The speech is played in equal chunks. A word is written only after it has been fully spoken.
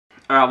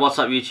Alright, what's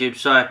up YouTube?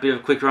 So, a bit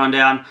of a quick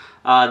rundown.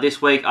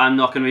 This week I'm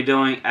not going to be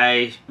doing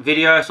a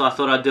video, so I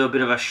thought I'd do a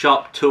bit of a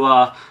shop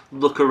tour,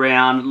 look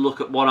around,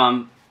 look at what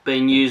I'm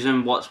been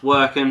using, what's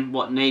working,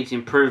 what needs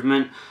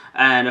improvement,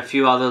 and a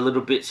few other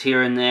little bits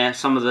here and there.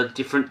 Some of the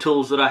different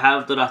tools that I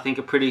have that I think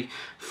are pretty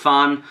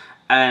fun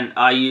and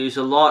I use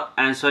a lot.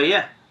 And so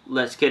yeah,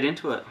 let's get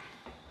into it.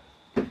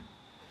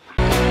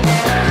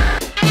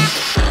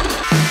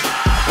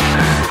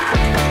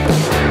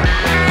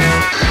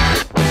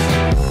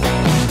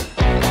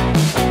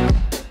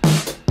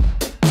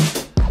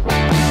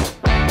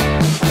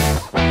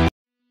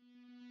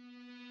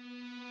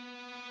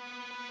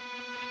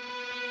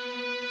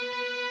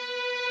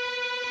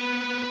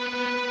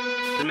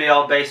 My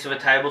old base of a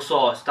table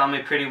saw. It's done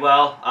me pretty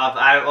well.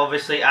 I've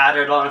obviously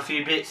added on a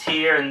few bits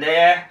here and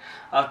there.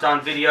 I've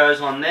done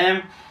videos on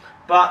them,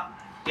 but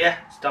yeah,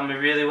 it's done me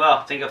really well.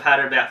 I think I've had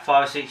it about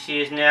 5 or 6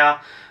 years now.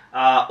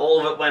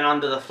 All of it went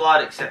under the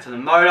flood except for the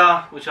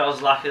motor, which I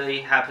was luckily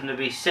happened to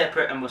be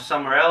separate and was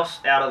somewhere else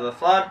out of the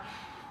flood.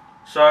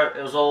 So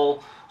it was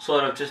all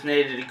sort of just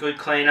needed a good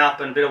clean up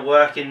and a bit of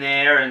work in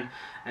there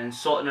and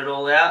sorting it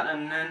all out,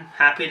 and then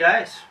happy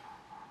days.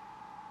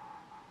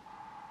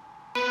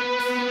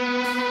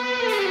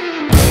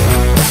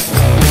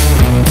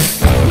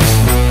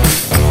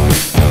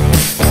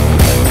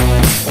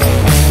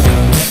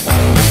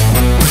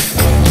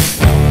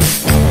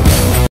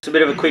 A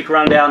bit of a quick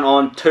rundown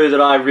on two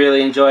that I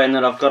really enjoy and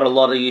that I've got a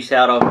lot of use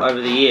out of over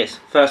the years.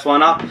 First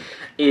one up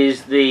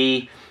is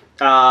the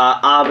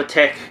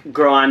Arbortech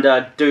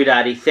grinder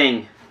doodaddy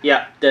thing.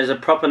 Yep, there's a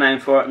proper name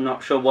for it, I'm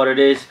not sure what it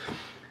is.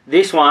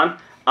 This one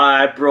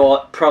I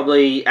brought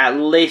probably at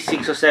least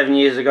 6 or 7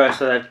 years ago,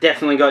 so they've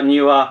definitely got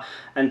newer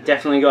and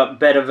definitely got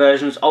better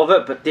versions of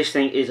it, but this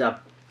thing is a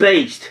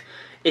beast.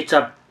 It's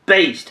a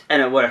beast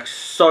and it works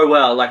so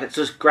well. Like, it's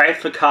just great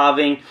for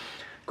carving,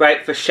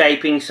 great for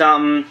shaping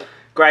something,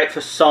 great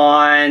for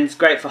signs,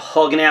 great for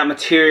hogging out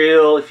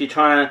material if you're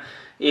trying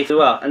to,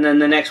 well. And then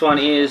the next one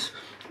is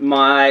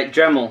my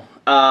Dremel.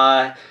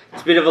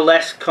 It's a bit of a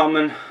less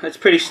common, it's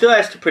pretty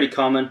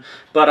common,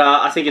 but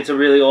I think it's a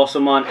really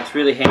awesome one. It's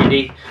really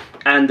handy,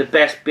 and the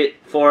best bit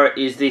for it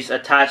is this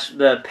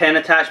the pen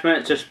attachment.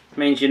 It just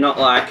means you're not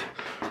like,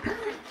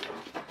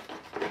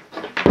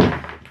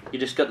 you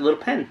just got the little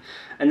pen,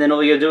 and then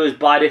all you do is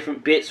buy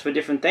different bits for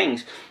different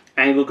things.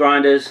 Angle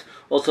grinders,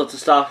 all sorts of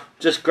stuff.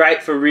 Just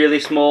great for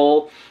really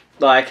small,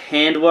 like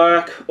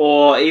handwork,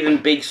 or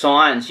even big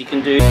signs you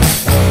can do.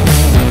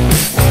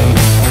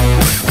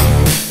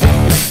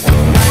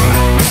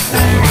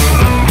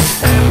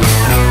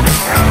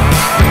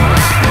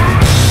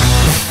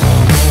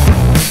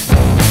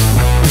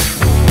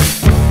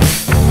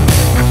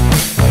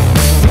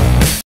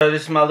 So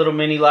this is my little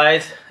mini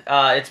lathe.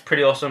 It's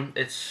pretty awesome.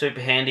 It's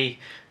super handy.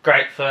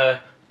 Great for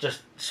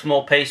just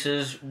small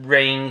pieces,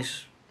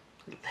 rings,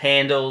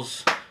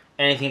 handles,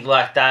 anything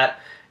like that.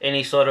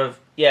 Any sort of,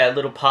 yeah,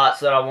 little parts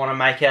that I want to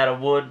make out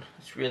of wood.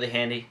 It's really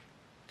handy.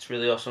 It's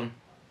really awesome.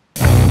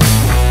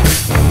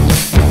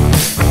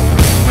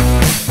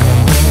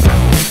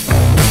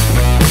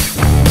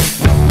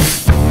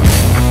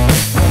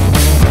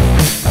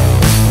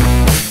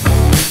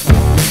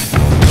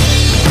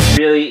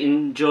 Really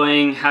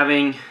enjoying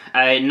having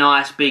a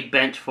nice big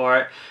bench for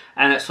it,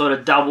 and it sort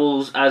of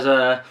doubles as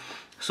a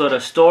sort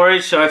of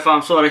storage. So if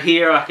I'm sort of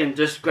here, I can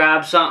just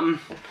grab something,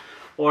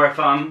 or if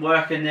I'm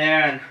working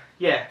there, and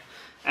yeah,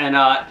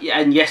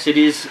 and yes, it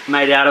is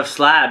made out of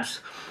slabs,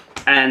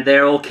 and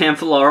they're all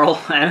camphor,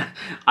 and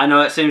I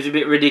know it seems a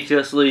bit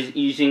ridiculous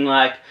using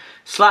like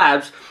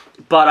slabs,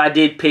 but I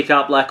did pick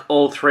up like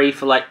all three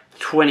for like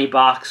 20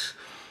 bucks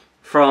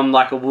from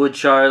like a wood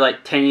show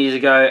like 10 years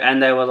ago,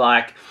 and they were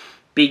like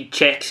big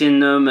checks in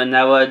them, and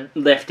they were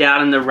left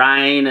out in the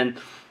rain, and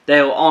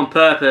they were on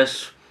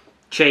purpose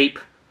cheap,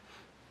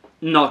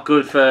 not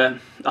good for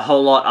a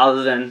whole lot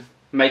other than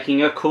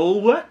making a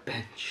cool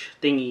workbench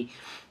thingy,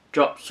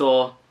 drop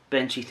saw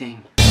benchy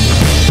thing.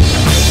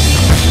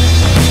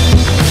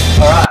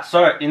 Alright,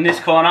 so in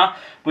this corner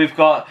we've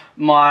got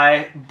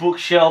my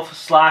bookshelf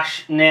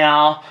slash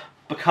now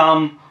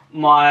become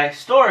my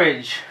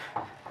storage,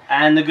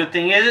 and the good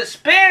thing is it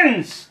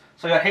spins,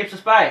 so I got heaps of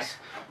space.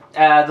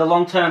 The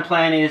long-term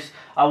plan is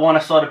I want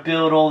to sort of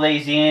build all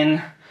these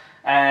in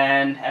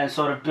and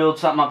sort of build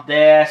something up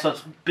there so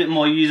it's a bit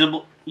more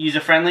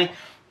user-friendly.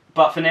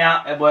 But for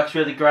now, it works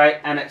really great,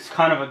 and it's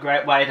kind of a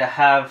great way to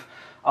have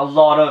a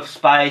lot of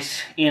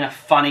space in a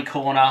funny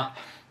corner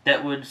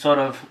that would sort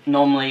of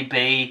normally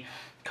be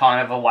kind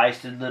of a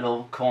wasted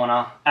little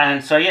corner.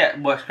 And so yeah,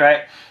 it works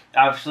great.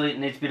 Obviously, it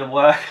needs a bit of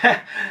work.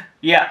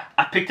 Yeah,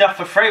 I picked up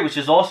for free, which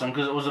is awesome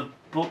because it was a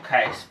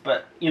bookcase.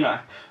 But you know,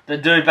 the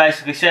dude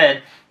basically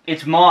said,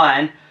 it's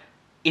mine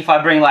if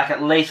I bring like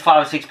at least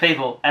 5 or 6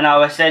 people. And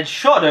I said,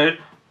 sure dude,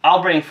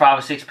 I'll bring 5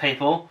 or 6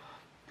 people.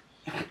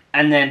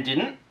 And then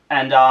didn't.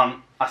 And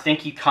I think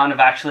he kind of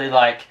actually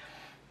like,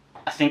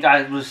 I think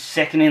I was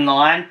second in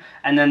line,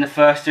 and then the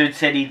first dude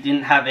said he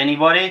didn't have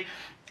anybody,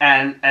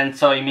 and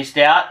so he missed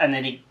out, and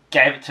then he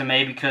gave it to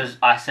me because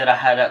I said I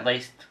had at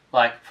least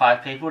like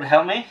 5 people to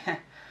help me.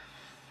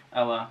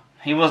 Oh well.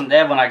 He wasn't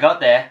there when I got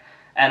there,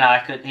 and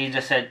he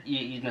just said,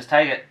 you must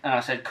take it. And I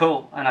said,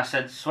 cool. And I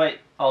said, sweet,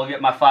 I'll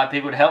get my 5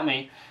 people to help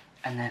me.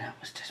 And then it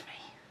was just me.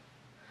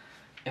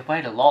 It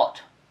weighed a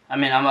lot. I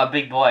mean, I'm a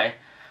big boy,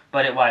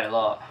 but it weighed a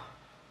lot.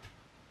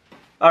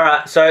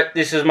 Alright, so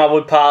this is my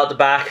wood pile at the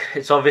back.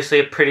 It's obviously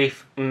a pretty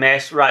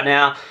mess right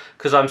now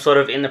because I'm sort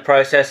of in the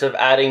process of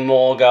adding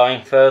more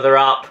going further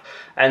up,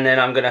 and then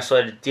I'm going to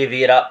sort of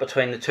divvy it up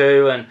between the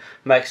two and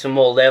make some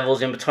more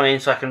levels in between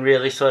so I can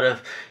really sort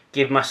of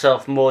give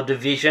myself more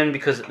division,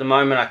 because at the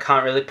moment I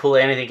can't really pull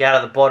anything out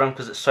of the bottom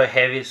because it's so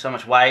heavy, so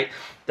much weight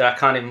that I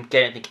can't even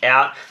get anything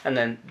out, and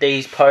then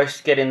these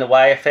posts get in the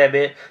way a fair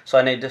bit, so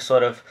I need to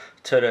sort of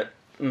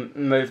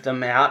move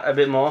them out a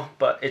bit more,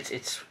 but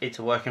it's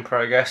a work in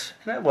progress,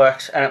 and it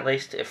works, and at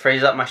least it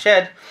frees up my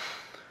shed.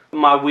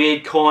 My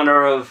weird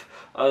corner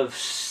of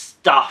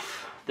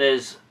stuff.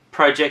 There's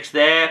projects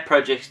there,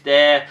 projects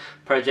there,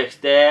 projects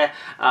there.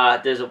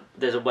 There's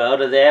a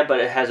welder there, but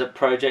it has a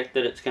project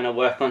that it's going to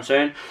work on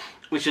soon,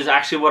 which is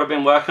actually what I've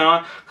been working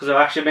on, because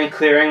I've actually been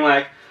clearing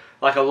like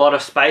a lot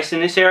of space in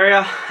this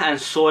area and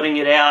sorting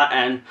it out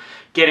and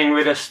getting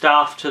rid of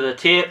stuff to the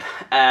tip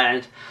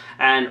and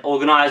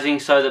organizing,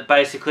 so that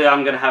basically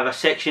I'm going to have a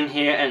section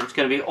here and it's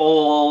going to be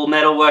all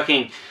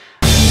metalworking.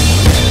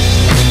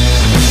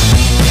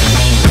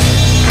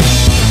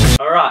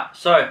 Alright,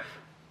 so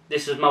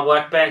this is my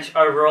workbench.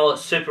 Overall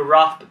it's super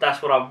rough, but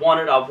that's what I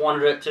wanted. I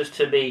wanted it just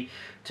to be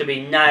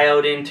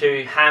nailed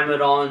into,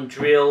 hammered on,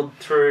 drilled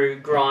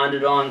through,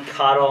 grinded on,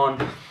 cut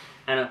on,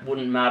 and it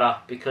wouldn't matter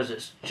because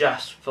it's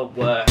just for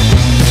work.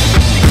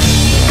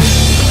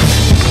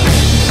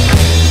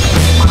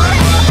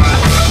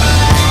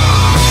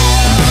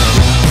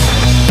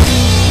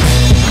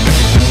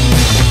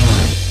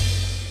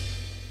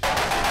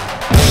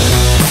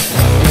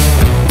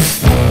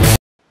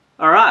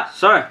 Alright,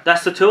 so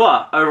that's the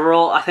tour.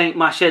 Overall, I think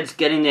my shed's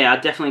getting there. I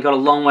definitely got a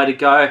long way to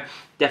go.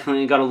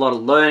 Definitely got a lot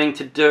of learning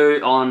to do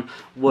on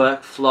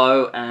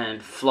workflow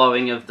and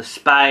flowing of the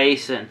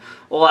space and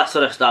all that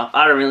sort of stuff.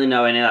 I don't really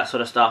know any of that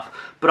sort of stuff,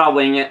 but I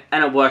wing it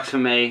and it works for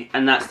me,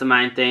 and that's the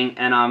main thing,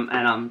 and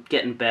I'm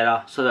getting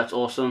better, so that's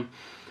awesome.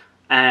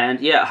 And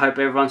yeah, I hope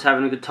everyone's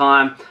having a good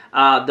time.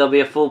 There'll be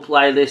a full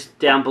playlist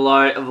down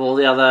below of all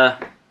the other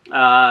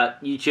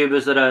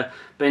YouTubers that have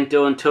been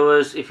doing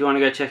tours. If you want to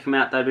go check them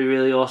out, that'd be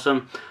really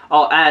awesome.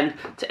 Oh, and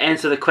to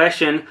answer the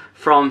question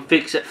from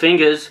Fix It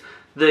Fingers,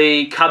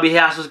 the cubby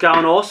house is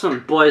going awesome.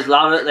 Boys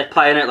love it. They're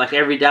playing it like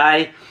every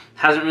day.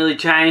 Hasn't really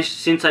changed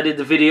since I did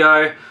the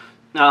video.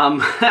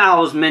 I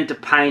was meant to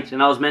paint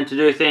and I was meant to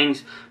do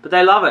things, but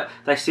they love it.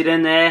 They sit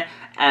in there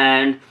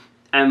and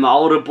my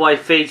older boy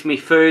feeds me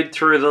food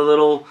through the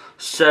little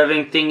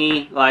serving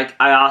thingy. Like,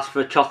 I ask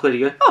for chocolate, he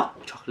goes, oh,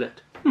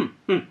 chocolate.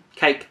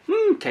 Cake.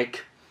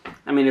 Cake.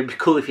 I mean, it'd be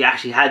cool if he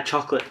actually had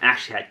chocolate and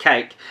actually had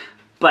cake,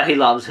 but he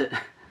loves it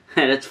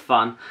and it's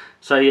fun.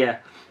 So yeah,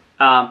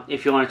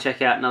 if you want to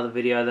check out another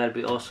video, that'd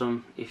be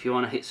awesome. If you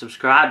want to hit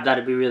subscribe,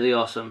 that'd be really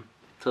awesome.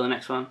 Till the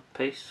next one,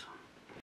 peace.